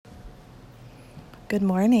Good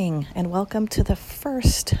morning, and welcome to the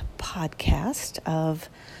first podcast of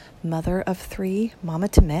Mother of Three, Mama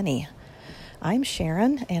to Many. I'm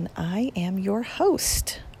Sharon, and I am your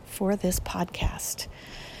host for this podcast.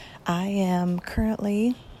 I am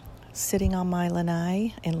currently sitting on my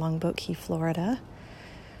lanai in Longboat Key, Florida.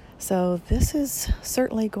 So this is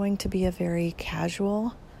certainly going to be a very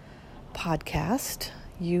casual podcast.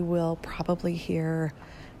 You will probably hear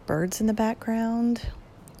birds in the background.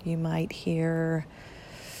 You might hear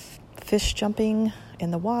fish jumping in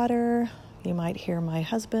the water. You might hear my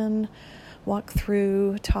husband walk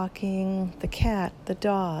through talking, the cat, the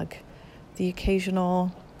dog, the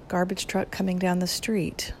occasional garbage truck coming down the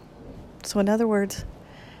street. So in other words,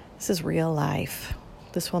 this is real life.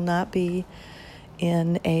 This will not be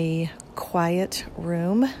in a quiet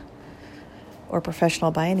room or professional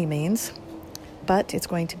by any means, but it's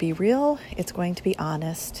going to be real, it's going to be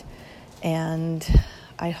honest, and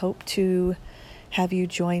I hope to have you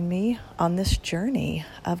join me on this journey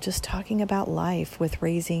of just talking about life with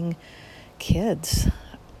raising kids.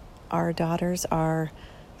 Our daughters are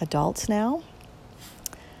adults now,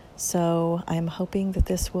 so I'm hoping that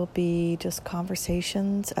this will be just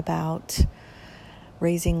conversations about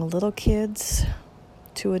raising little kids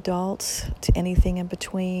to adults, to anything in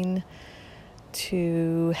between,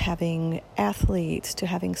 to having athletes, to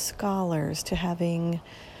having scholars, to having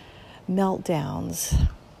meltdowns,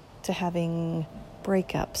 to having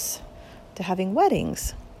breakups, to having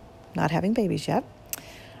weddings, not having babies yet,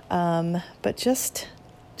 but just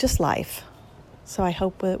life. So I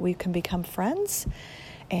hope that we can become friends,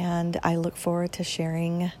 and I look forward to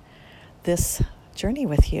sharing this journey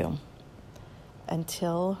with you.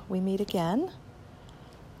 Until we meet again,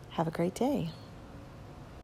 have a great day.